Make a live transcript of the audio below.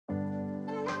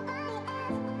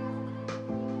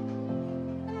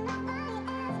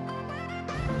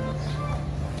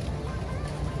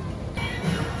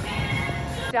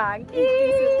Csánki! Így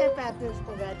készült, tepártős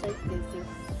pogácsa, így készült.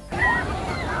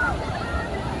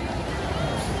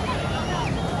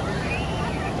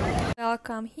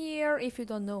 Welcome here. If you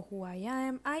don't know who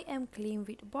I am Clean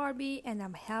with Barbie and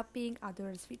I'm helping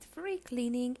others with free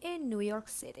cleaning in New York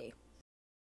City.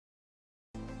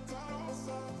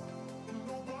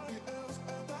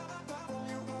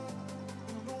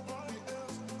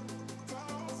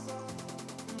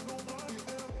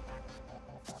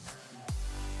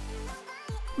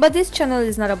 But this channel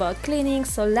is not about cleaning,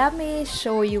 so let me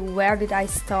show you where did I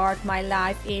start my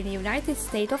life in the United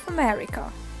States of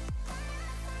America.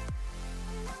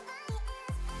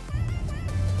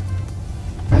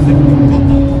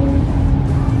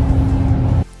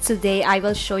 Today I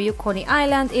will show you Coney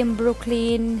Island in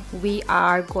Brooklyn. We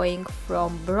are going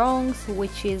from Bronx,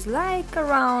 which is like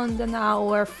around an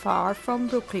hour far from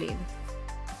Brooklyn.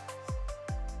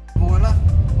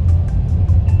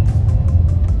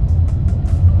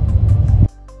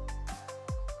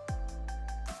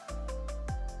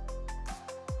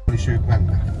 És ők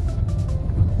mennek.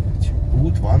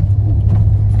 Út van? Út.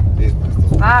 Nézd meg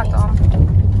ezt az Látom.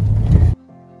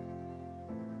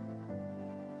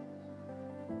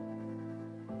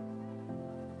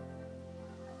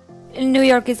 New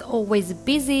York is always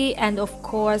busy and of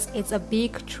course it's a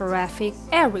big traffic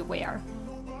everywhere.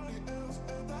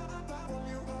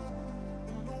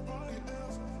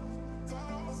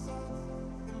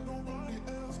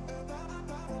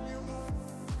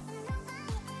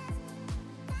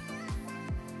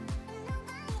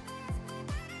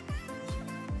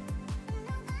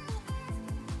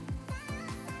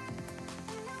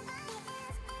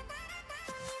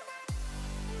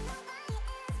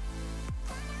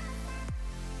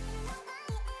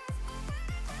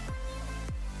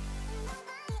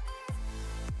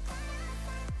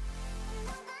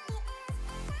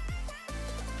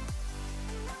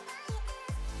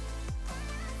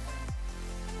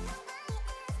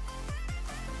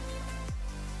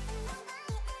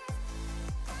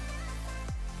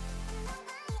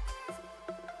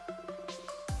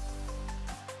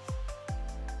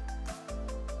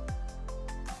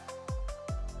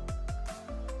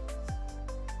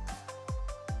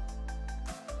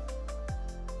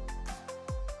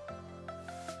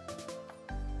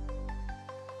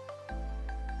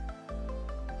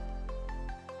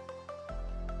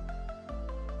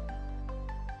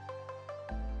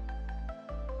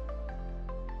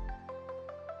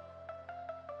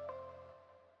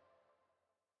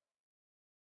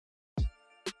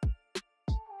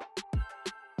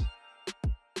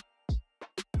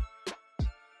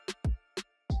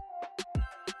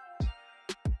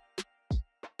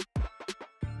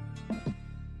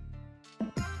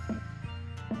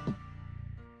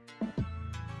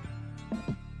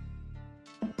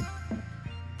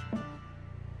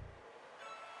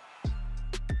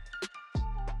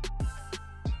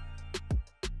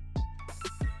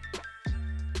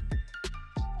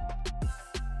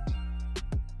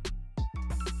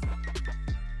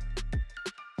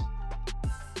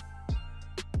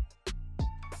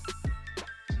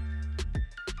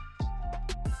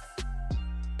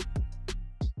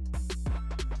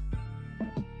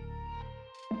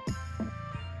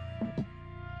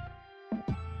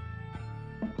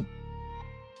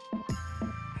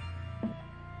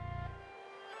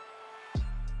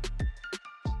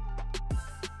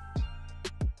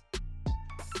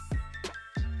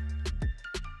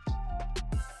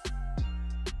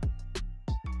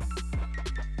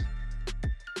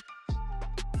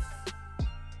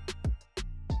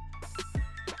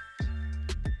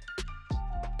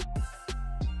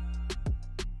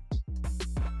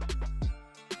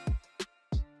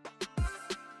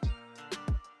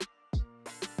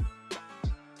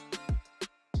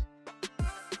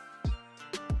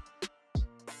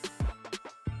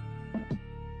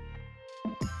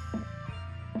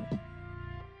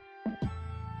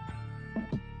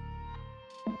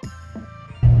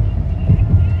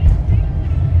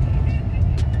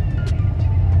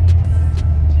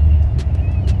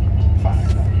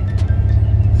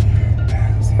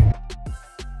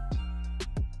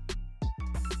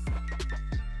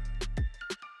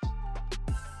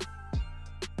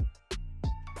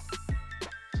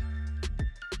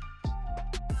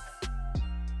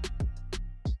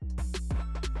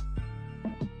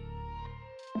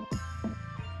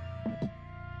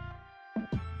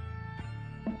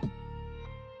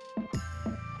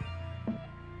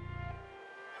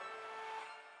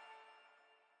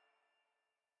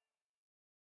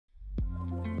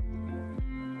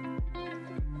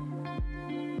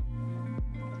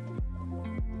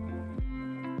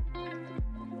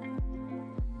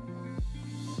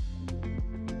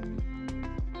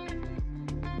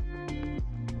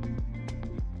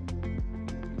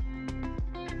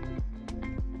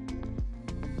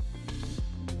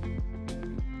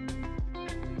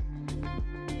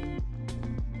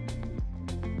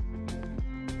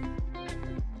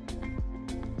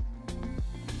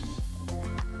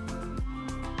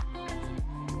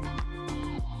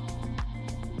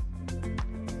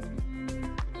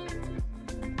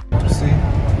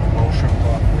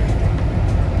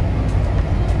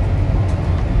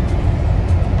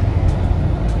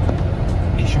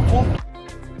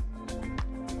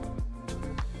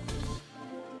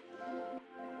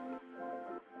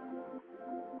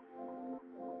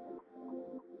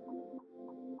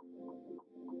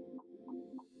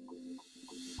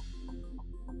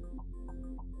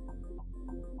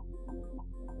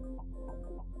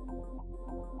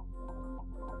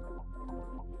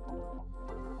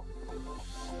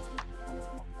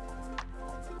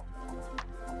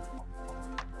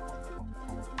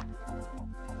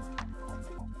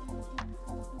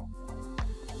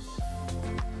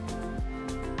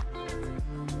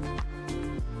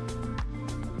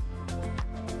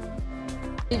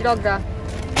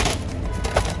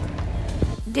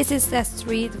 This is the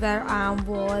street where I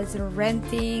was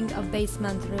renting a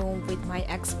basement room with my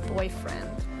ex-boyfriend.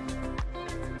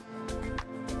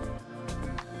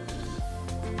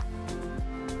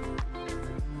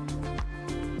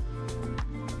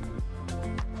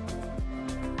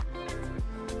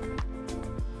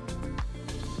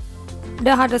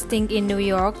 The hardest thing in New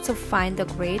York to find a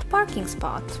great parking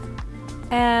spot.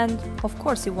 And of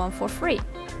course you want for free.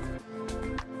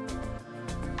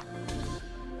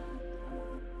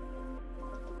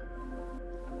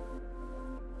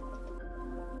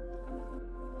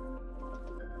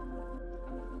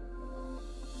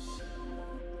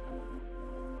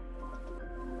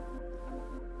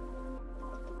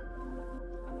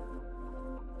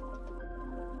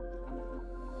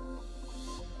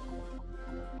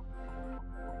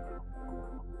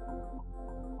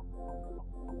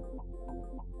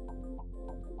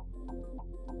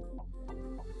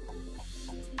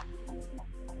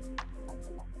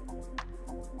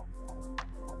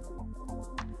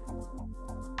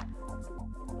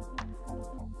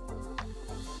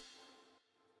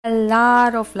 A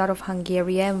lot of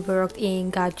Hungarian worked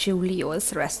in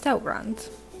Julio's restaurant.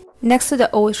 Next to the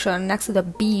ocean, next to the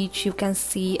beach, you can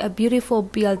see a beautiful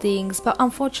buildings, but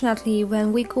unfortunately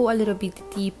when we go a little bit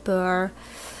deeper,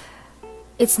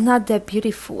 it's not that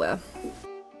beautiful.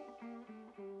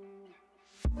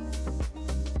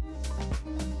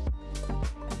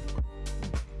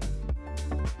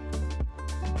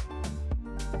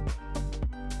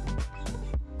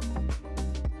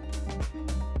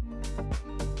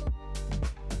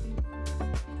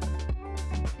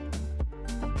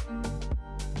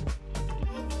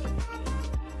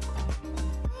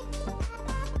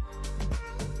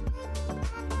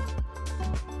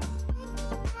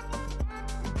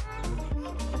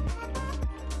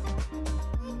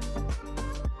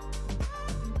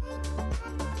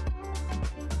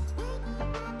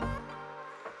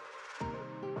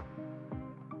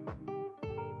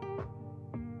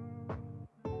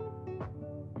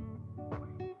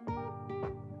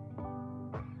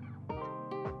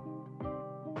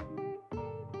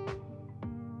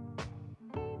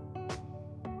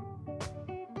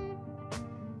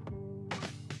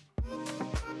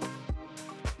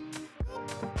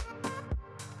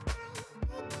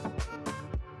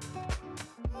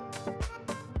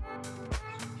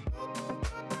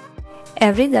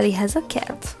 Every deli has a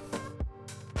cat.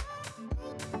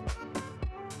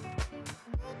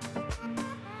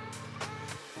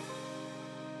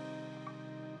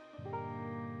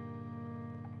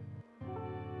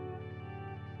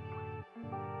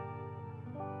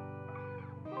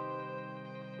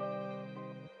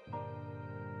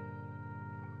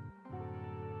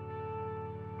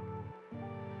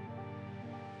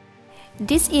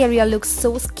 This area looks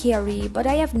so scary, but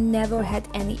I have never had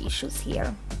any issues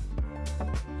here.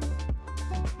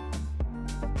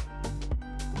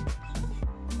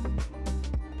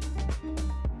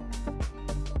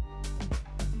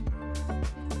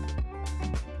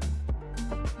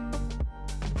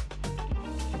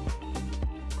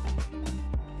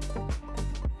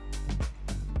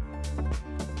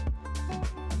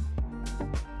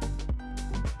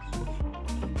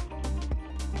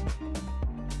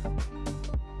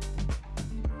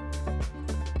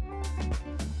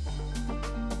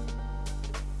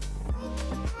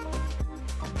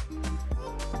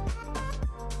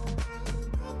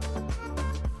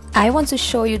 I want to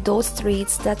show you those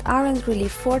streets that aren't really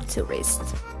for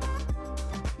tourists.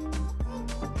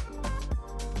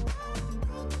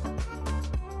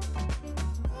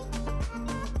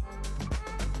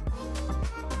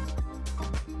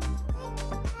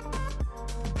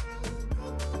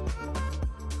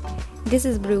 This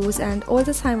is Bruce, and all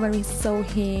the time when we saw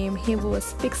him, he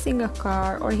was fixing a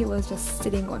car or he was just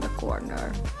sitting on a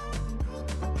corner.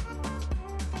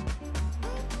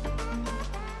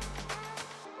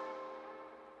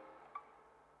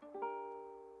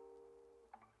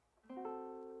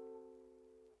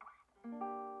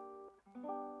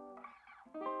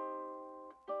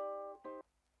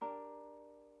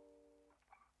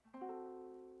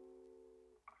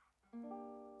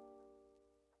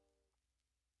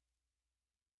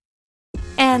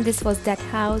 And this was that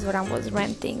house where I was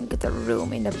renting the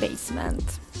room in the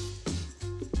basement.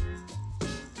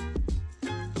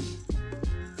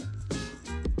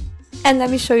 And let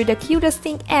me show you the cutest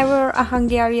thing ever, a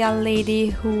Hungarian lady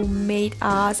who made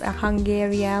us a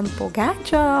Hungarian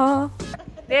pogácsa.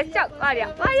 Nézd csak,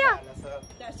 várjál, várjál!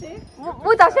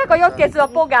 Mutass meg, hogy ott készül a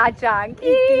pogácsánk!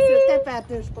 Itt készül,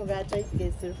 tepátős pogácsa, itt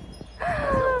készül.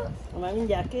 Már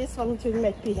mindjárt kész van, úgyhogy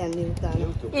megy pihenni utána.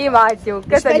 Imádjuk,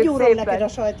 És köszönjük begyúrom neked szépen. a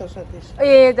sajtosat is.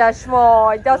 Édes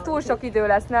vagy, de az túl sok idő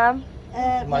lesz, nem?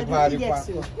 Majd várjuk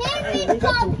igyekszünk.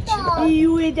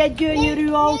 Jó, de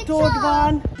gyönyörű autód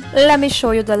van. Let me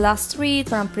show you the last street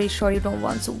where I'm pretty sure you don't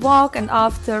want to walk, and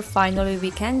after finally we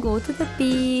can go to the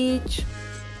beach.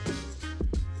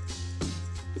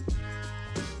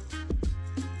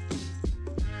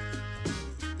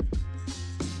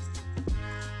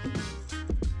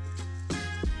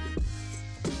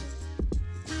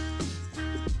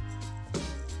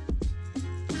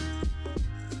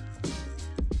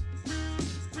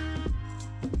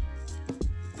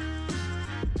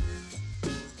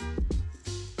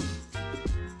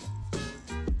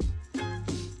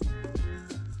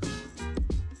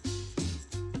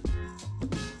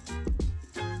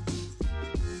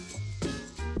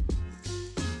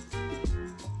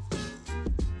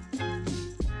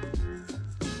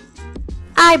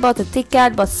 I bought a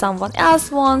ticket but someone else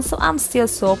won, so I'm still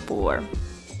so poor.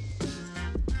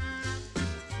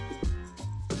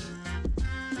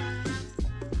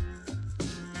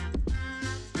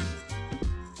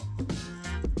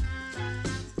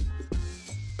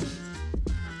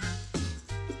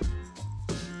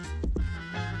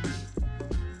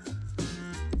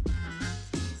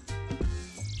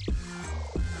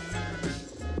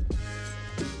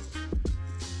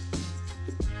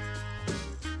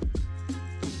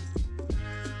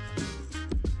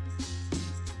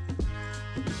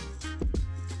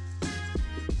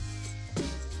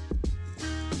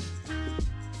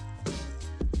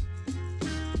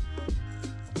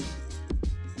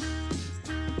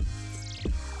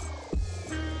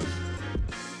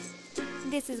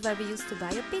 This is where we used to buy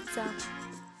a pizza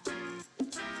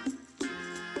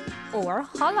or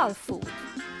halal food.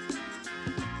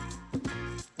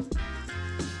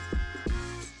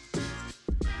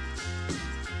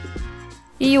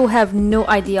 You have no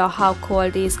idea how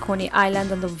cold is Coney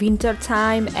Island in the winter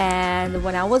time, and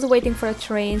when I was waiting for a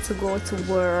train to go to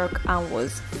work, I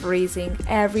was freezing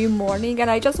every morning and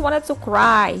I just wanted to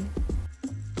cry.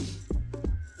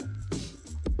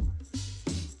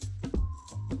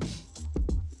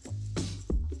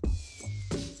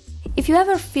 If you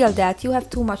ever feel that you have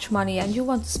too much money and you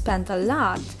want to spend a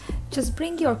lot, just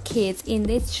bring your kids in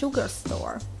this sugar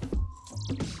store.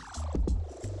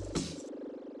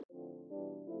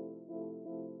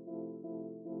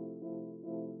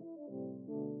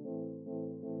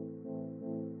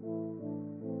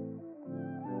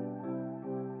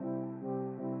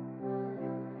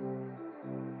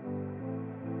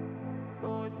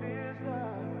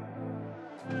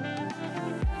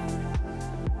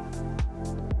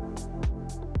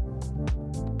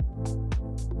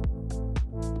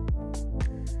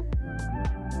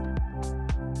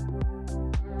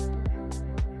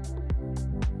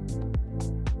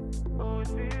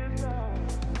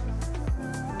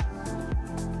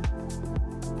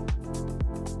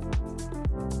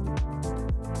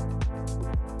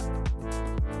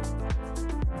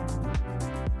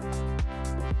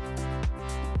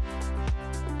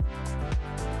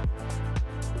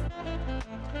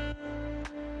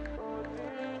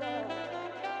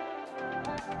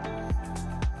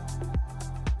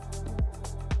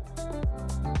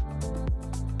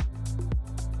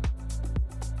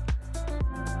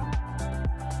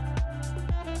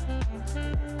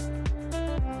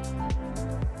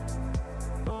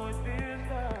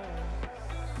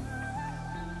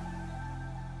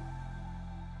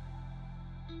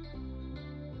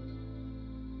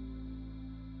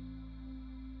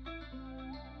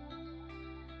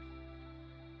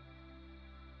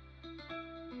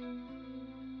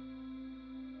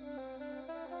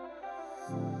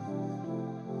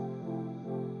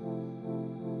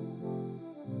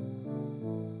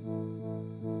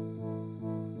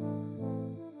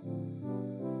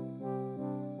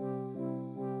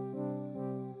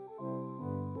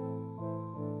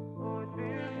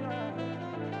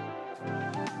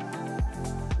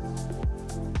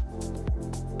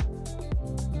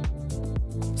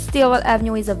 Stillwell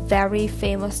Avenue is a very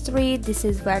famous street. This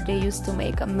is where they used to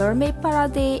make a mermaid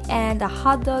parade and a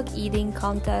hot dog eating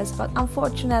contest, but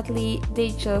unfortunately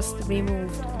they just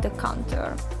removed the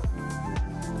counter.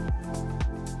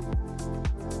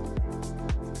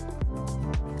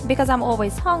 Because I'm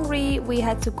always hungry, we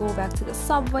had to go back to the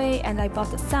subway and I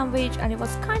bought a sandwich and it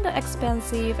was kind of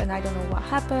expensive and I don't know what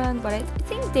happened, but I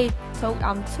think they thought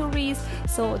I'm tourist,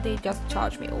 so they just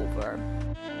charged me over.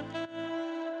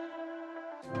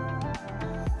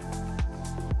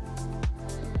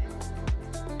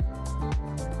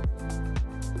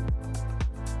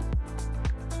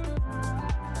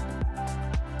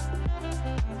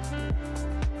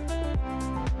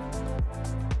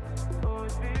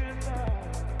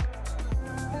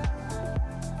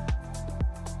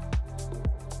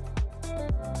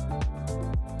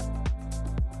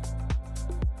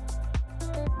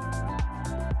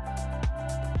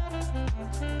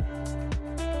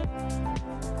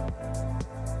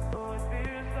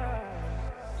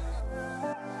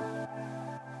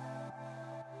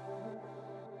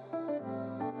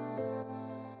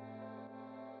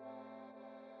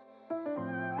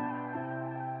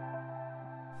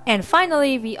 And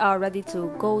finally, we are ready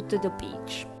to go to the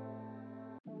beach.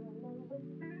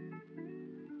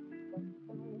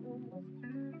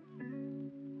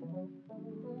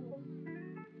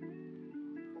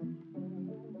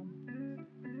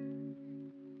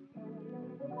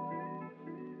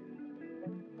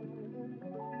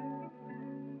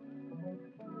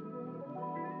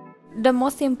 The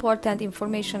most important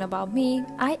information about me,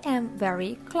 I am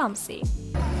very clumsy.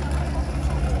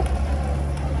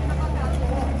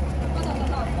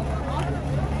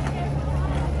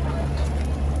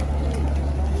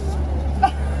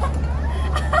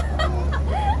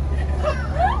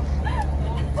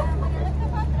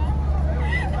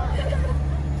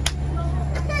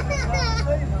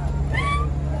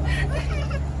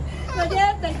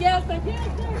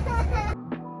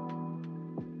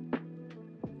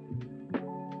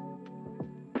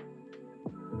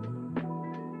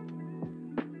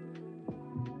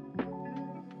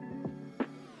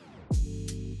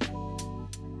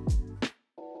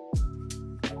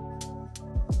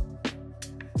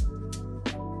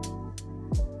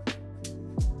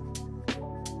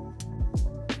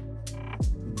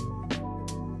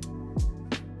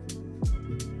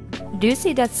 Do you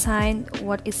see that sign,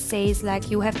 what it says,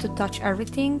 like you have to touch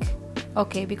everything?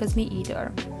 Okay, because me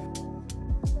either.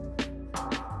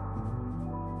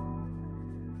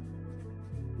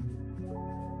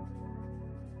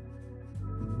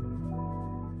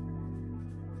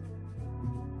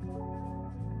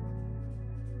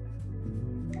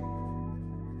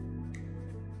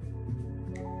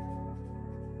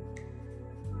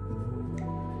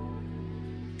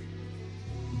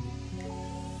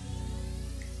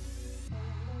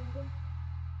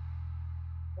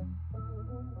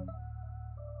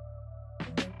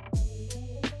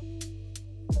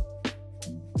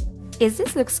 Is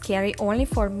this look scary only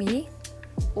for me?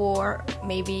 Or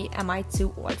maybe am I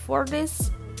too old for this?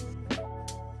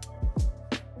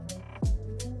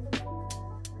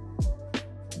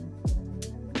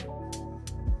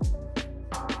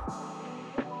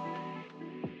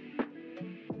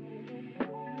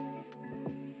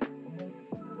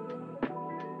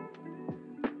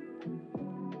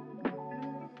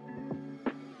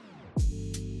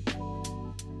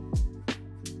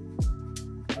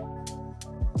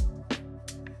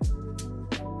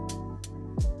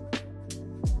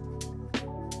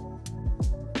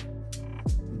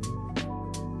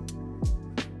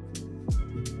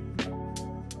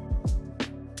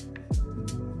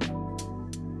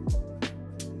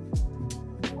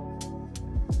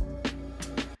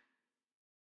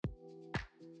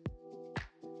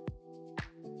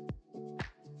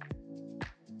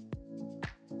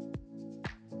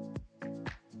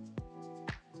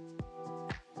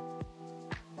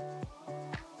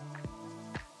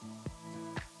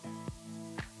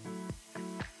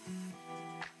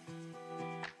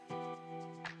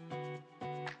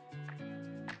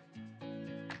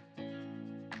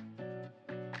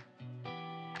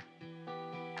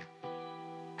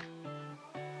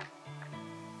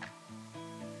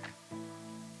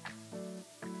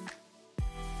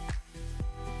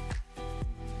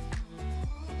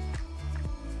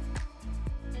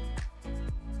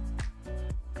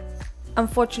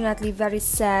 Unfortunately, very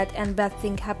sad and bad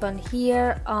thing happened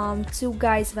here. Two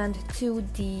guys went too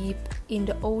deep in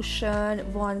the ocean.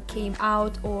 One came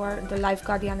out, or the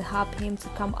lifeguardian helped him to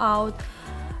come out,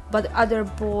 but the other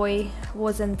boy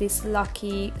wasn't this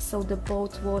lucky, so the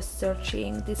boat was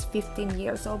searching this 15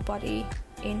 years old body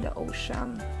in the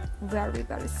ocean. Very,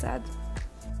 very sad.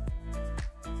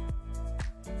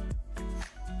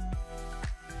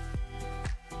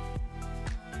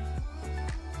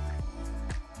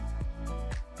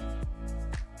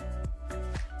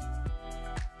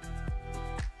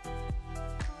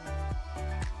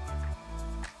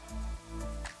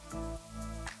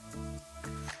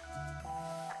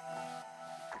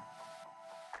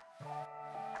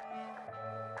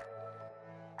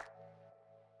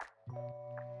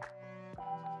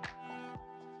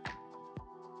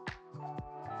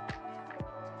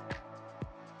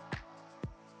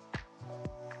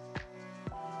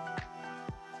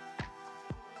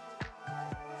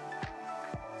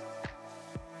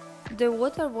 The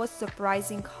water was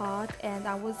surprising hot and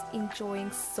I was enjoying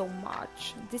so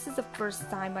much. This is the first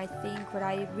time I think where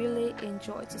I really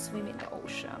enjoy to swim in the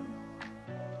ocean.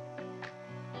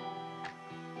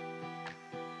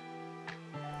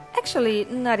 Actually,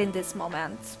 not in this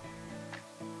moment.